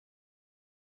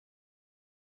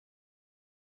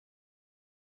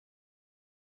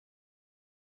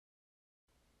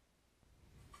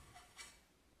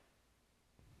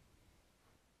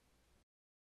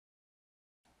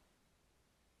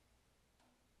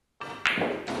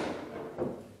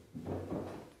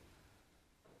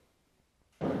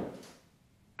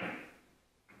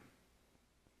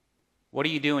What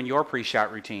do you do in your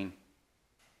pre-shot routine?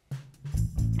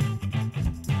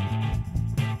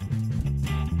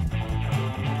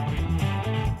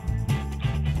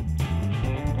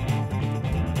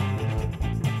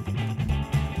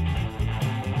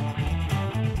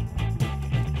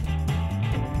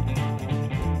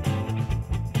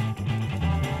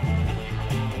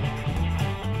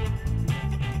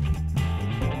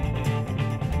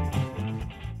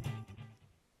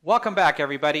 Welcome back,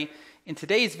 everybody. In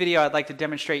today's video, I'd like to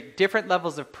demonstrate different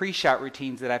levels of pre-shot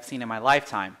routines that I've seen in my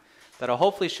lifetime that'll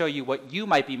hopefully show you what you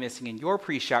might be missing in your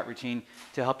pre-shot routine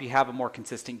to help you have a more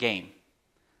consistent game.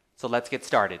 So let's get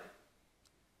started.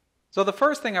 So the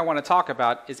first thing I want to talk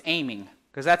about is aiming,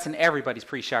 because that's in everybody's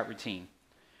pre-shot routine.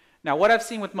 Now, what I've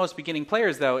seen with most beginning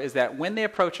players, though, is that when they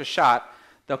approach a shot,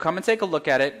 they'll come and take a look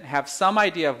at it, have some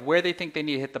idea of where they think they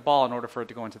need to hit the ball in order for it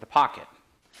to go into the pocket.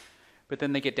 But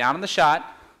then they get down on the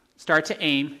shot, start to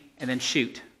aim, and then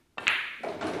shoot.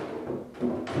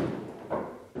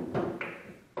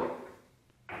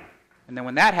 And then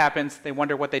when that happens, they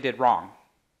wonder what they did wrong.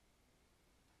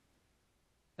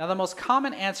 Now, the most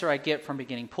common answer I get from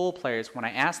beginning pool players when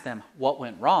I ask them what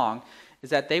went wrong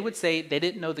is that they would say they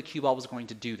didn't know the cue ball was going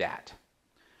to do that.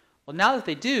 Well, now that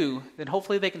they do, then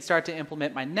hopefully they can start to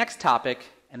implement my next topic,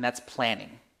 and that's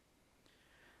planning.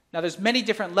 Now, there's many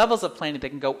different levels of planning that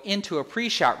can go into a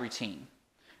pre-shot routine.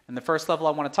 And the first level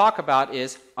I want to talk about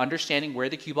is understanding where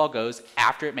the cue ball goes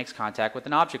after it makes contact with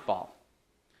an object ball.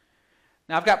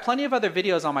 Now, I've got plenty of other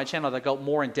videos on my channel that go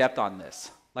more in depth on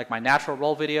this, like my natural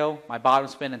roll video, my bottom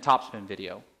spin and top spin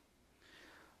video.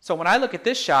 So when I look at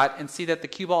this shot and see that the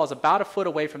cue ball is about a foot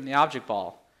away from the object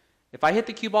ball, if I hit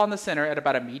the cue ball in the center at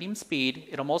about a medium speed,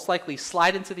 it'll most likely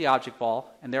slide into the object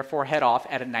ball and therefore head off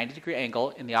at a 90-degree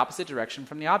angle in the opposite direction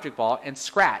from the object ball and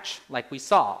scratch like we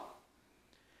saw.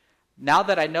 Now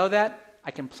that I know that, I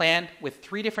can plan with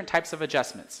 3 different types of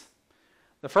adjustments.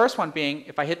 The first one being,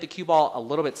 if I hit the cue ball a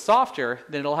little bit softer,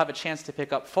 then it'll have a chance to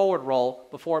pick up forward roll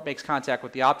before it makes contact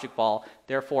with the object ball,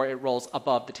 therefore it rolls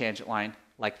above the tangent line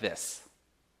like this.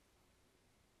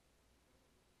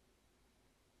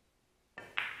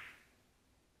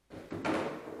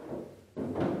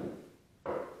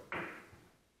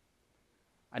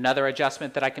 Another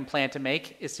adjustment that I can plan to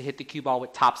make is to hit the cue ball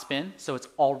with top spin, so it's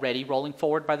already rolling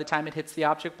forward by the time it hits the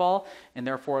object ball, and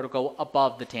therefore it'll go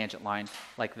above the tangent line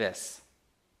like this.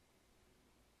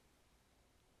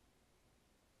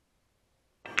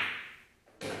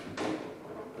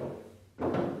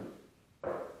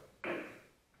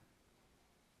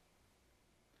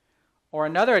 Or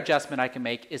another adjustment I can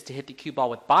make is to hit the cue ball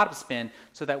with bottom spin,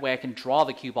 so that way I can draw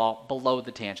the cue ball below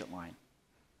the tangent line.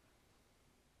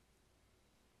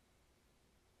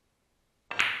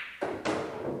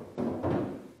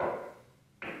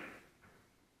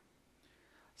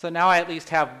 So now I at least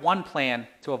have one plan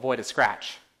to avoid a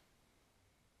scratch.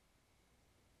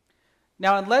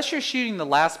 Now, unless you're shooting the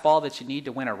last ball that you need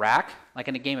to win a rack, like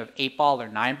in a game of 8-ball or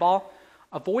 9-ball,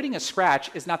 avoiding a scratch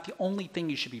is not the only thing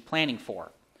you should be planning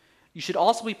for. You should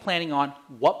also be planning on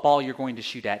what ball you're going to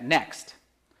shoot at next.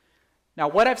 Now,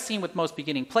 what I've seen with most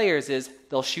beginning players is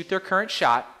they'll shoot their current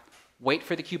shot, wait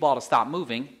for the cue ball to stop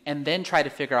moving, and then try to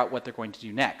figure out what they're going to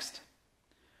do next.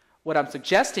 What I'm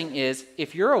suggesting is,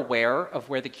 if you're aware of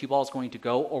where the cue ball is going to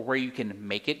go or where you can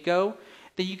make it go,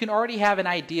 then you can already have an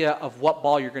idea of what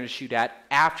ball you're going to shoot at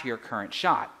after your current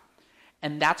shot.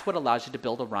 And that's what allows you to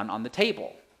build a run on the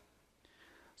table.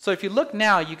 So if you look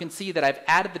now, you can see that I've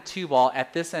added the 2-ball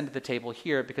at this end of the table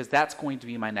here because that's going to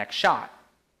be my next shot.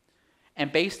 And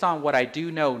based on what I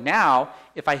do know now,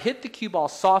 if I hit the cue ball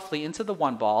softly into the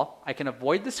 1-ball, I can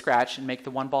avoid the scratch and make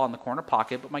the 1-ball in the corner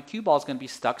pocket, but my cue ball is going to be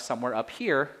stuck somewhere up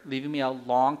here, leaving me a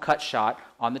long cut shot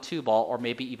on the 2-ball or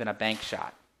maybe even a bank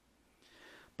shot.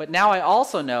 But now I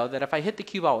also know that if I hit the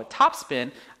cue ball with top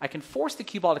spin, I can force the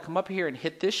cue ball to come up here and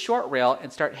hit this short rail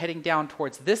and start heading down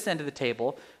towards this end of the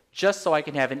table, just so I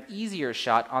can have an easier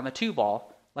shot on the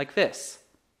 2-ball like this.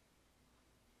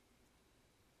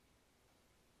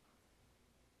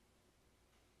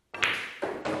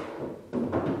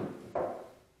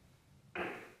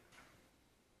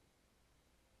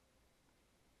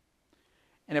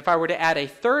 And if I were to add a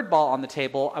 3rd ball on the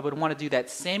table, I would want to do that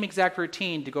same exact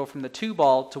routine to go from the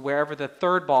 2-ball to wherever the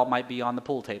 3rd ball might be on the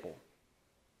pool table.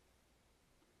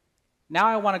 Now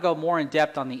I want to go more in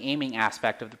depth on the aiming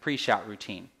aspect of the pre-shot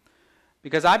routine.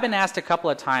 Because I've been asked a couple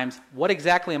of times, what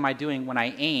exactly am I doing when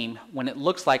I aim when it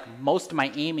looks like most of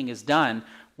my aiming is done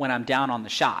when I'm down on the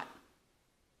shot?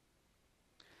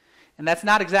 And that's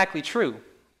not exactly true.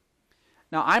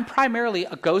 Now, I'm primarily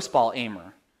a ghost ball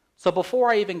aimer. So before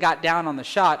I even got down on the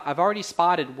shot, I've already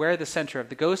spotted where the center of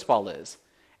the ghost ball is.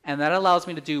 and that allows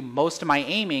me to do most of my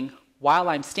aiming while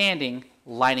I'm standing,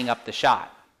 lining up the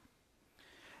shot.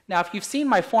 Now, if you've seen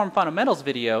my form fundamentals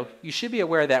video, you should be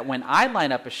aware that when I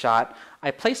line up a shot,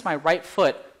 I place my right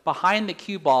foot behind the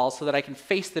cue ball so that I can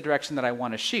face the direction that I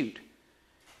want to shoot.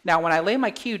 Now, when I lay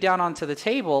my cue down onto the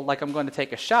table like I'm going to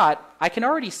take a shot, I can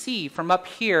already see from up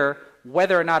here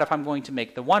whether or not if I'm going to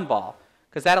make the one ball,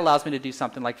 because that allows me to do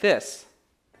something like this.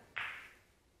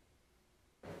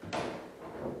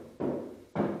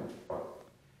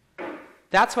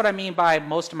 That's what I mean by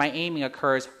most of my aiming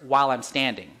occurs while I'm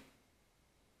standing.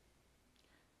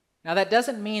 Now, that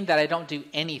doesn't mean that I don't do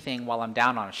anything while I'm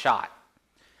down on a shot.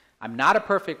 I'm not a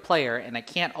perfect player, and I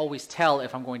can't always tell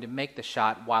if I'm going to make the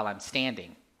shot while I'm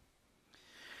standing.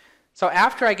 So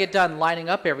after I get done lining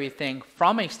up everything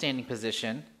from a standing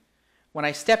position, when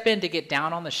I step in to get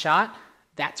down on the shot,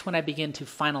 that's when I begin to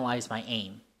finalize my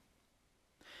aim.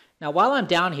 Now, while I'm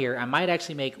down here, I might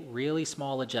actually make really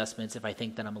small adjustments if I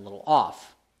think that I'm a little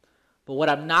off. But what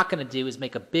I'm not going to do is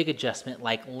make a big adjustment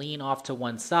like lean off to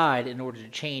one side in order to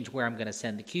change where I'm going to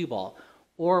send the cue ball,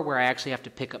 or where I actually have to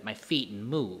pick up my feet and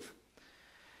move.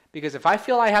 Because if I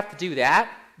feel I have to do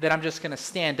that, then I'm just going to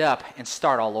stand up and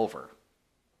start all over.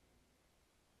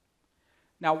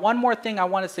 Now, one more thing I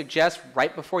want to suggest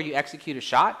right before you execute a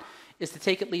shot is to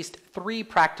take at least 3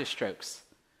 practice strokes.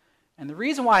 And the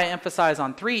reason why I emphasize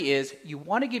on 3 is you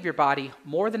want to give your body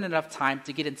more than enough time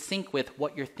to get in sync with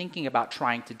what you're thinking about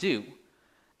trying to do,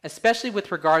 especially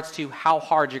with regards to how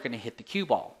hard you're going to hit the cue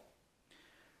ball.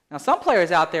 Now, some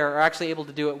players out there are actually able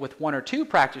to do it with 1 or 2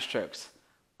 practice strokes.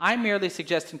 I'm merely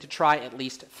suggesting to try at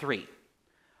least 3.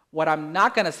 What I'm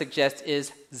not going to suggest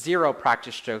is 0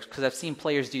 practice strokes, because I've seen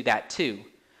players do that too.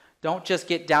 Don't just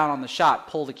get down on the shot,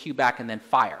 pull the cue back, and then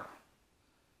fire.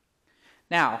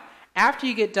 Now, after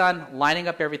you get done lining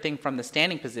up everything from the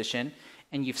standing position,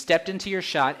 and you've stepped into your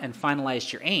shot and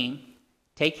finalized your aim,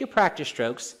 take your practice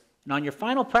strokes, and on your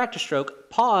final practice stroke,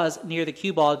 pause near the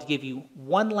cue ball to give you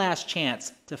one last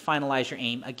chance to finalize your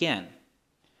aim again.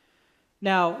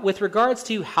 Now, with regards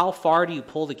to how far do you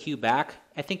pull the cue back,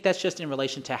 I think that's just in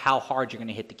relation to how hard you're going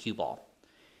to hit the cue ball.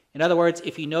 In other words,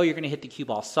 if you know you're going to hit the cue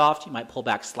ball soft, you might pull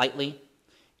back slightly.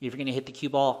 If you're going to hit the cue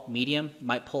ball medium, you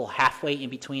might pull halfway in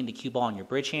between the cue ball and your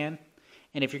bridge hand.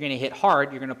 And if you're going to hit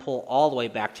hard, you're going to pull all the way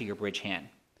back to your bridge hand.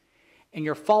 And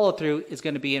your follow-through is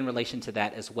going to be in relation to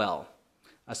that as well.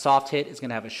 A soft hit is going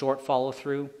to have a short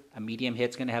follow-through, a medium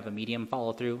hit is going to have a medium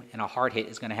follow-through, and a hard hit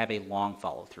is going to have a long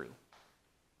follow-through.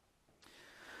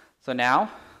 So now,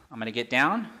 I'm going to get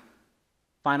down,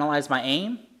 finalize my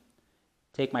aim,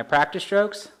 take my practice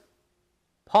strokes,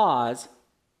 pause,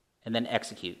 and then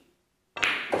execute.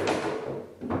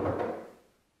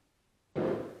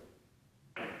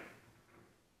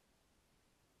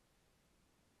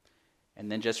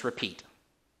 And then just repeat.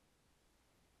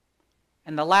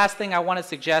 And the last thing I want to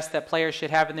suggest that players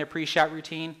should have in their pre-shot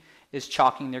routine is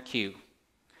chalking their cue.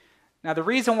 Now, the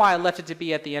reason why I left it to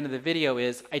be at the end of the video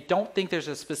is I don't think there's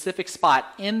a specific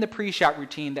spot in the pre-shot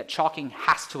routine that chalking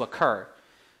has to occur,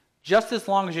 just as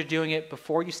long as you're doing it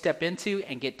before you step into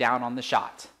and get down on the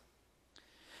shot.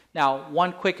 Now,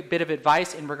 one quick bit of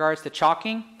advice in regards to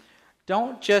chalking: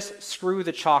 don't just screw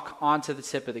the chalk onto the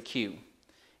tip of the cue.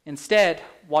 Instead,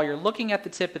 while you're looking at the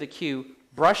tip of the cue,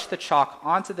 brush the chalk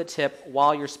onto the tip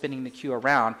while you're spinning the cue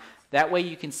around. That way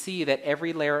you can see that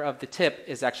every layer of the tip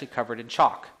is actually covered in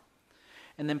chalk.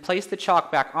 And then place the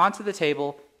chalk back onto the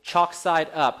table, chalk side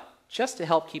up, just to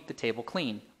help keep the table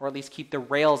clean, or at least keep the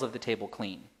rails of the table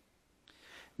clean.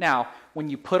 Now, when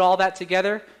you put all that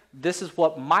together, this is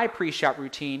what my pre-shot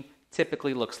routine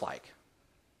typically looks like.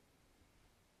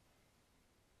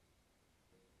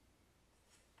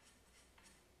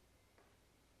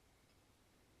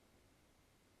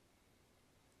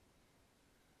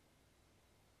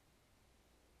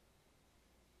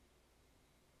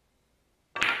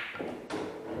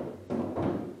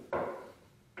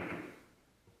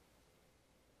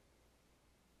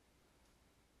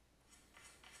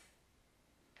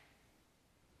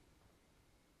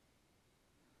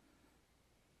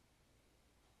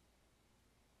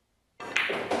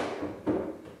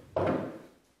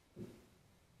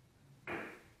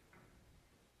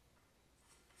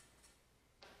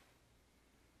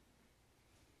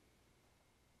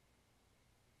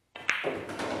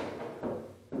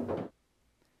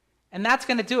 And that's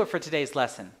going to do it for today's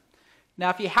lesson. Now,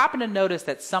 if you happen to notice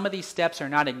that some of these steps are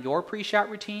not in your pre-shot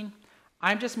routine,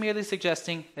 I'm just merely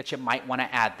suggesting that you might want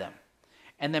to add them.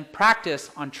 And then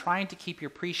practice on trying to keep your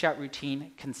pre-shot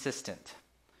routine consistent.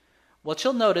 What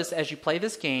you'll notice as you play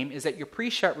this game is that your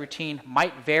pre-shot routine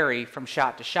might vary from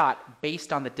shot to shot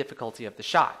based on the difficulty of the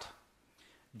shot.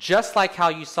 just like how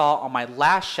you saw on my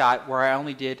last shot where I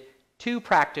only did 2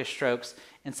 practice strokes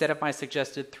instead of my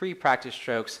suggested 3 practice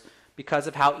strokes because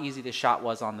of how easy the shot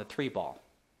was on the 3 ball.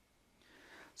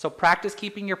 So practice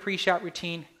keeping your pre-shot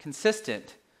routine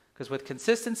consistent, because with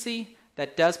consistency,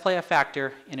 that does play a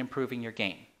factor in improving your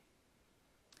game.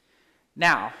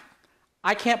 Now,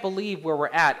 I can't believe where we're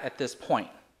at this point.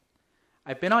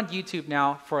 I've been on YouTube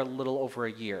now for a little over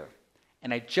a year,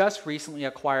 and I just recently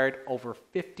acquired over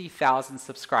 50,000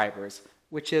 subscribers,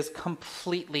 which is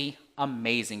completely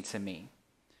amazing to me.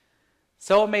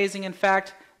 So amazing, in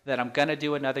fact, that I'm going to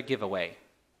do another giveaway.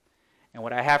 And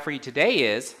what I have for you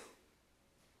today is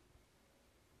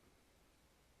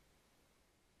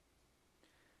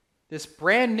this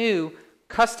brand new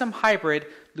custom hybrid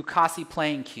Lucasi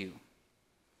playing cue.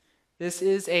 This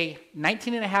is a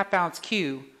 19.5 ounce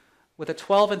cue with a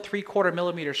 12 3/4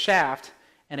 millimeter shaft,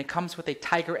 and it comes with a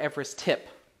Tiger Everest tip.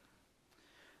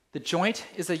 The joint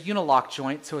is a unilock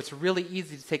joint, so it's really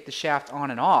easy to take the shaft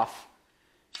on and off.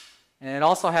 And it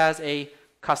also has a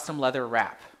custom leather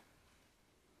wrap.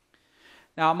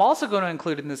 Now, I'm also going to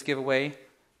include in this giveaway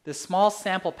this small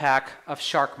sample pack of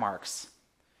SharkMarks.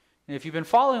 And if you've been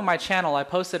following my channel, I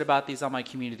posted about these on my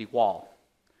community wall.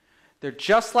 They're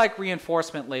just like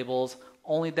reinforcement labels,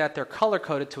 only that they're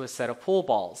color-coded to a set of pool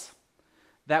balls.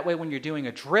 That way, when you're doing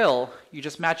a drill, you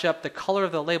just match up the color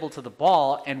of the label to the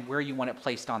ball and where you want it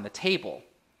placed on the table.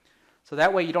 So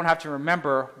that way, you don't have to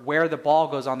remember where the ball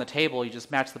goes on the table. You just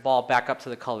match the ball back up to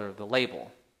the color of the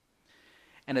label.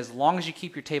 And as long as you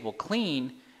keep your table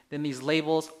clean, then these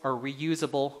labels are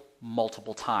reusable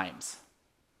multiple times.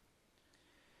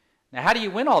 Now, how do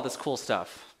you win all this cool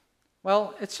stuff?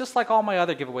 Well, it's just like all my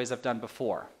other giveaways I've done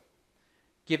before.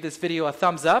 Give this video a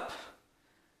thumbs up,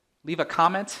 leave a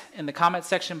comment in the comment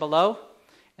section below,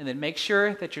 and then make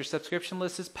sure that your subscription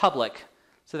list is public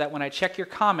so that when I check your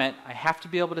comment, I have to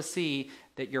be able to see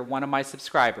that you're one of my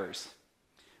subscribers.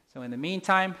 So in the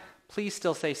meantime, please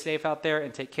still stay safe out there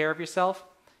and take care of yourself,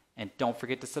 and don't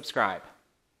forget to subscribe.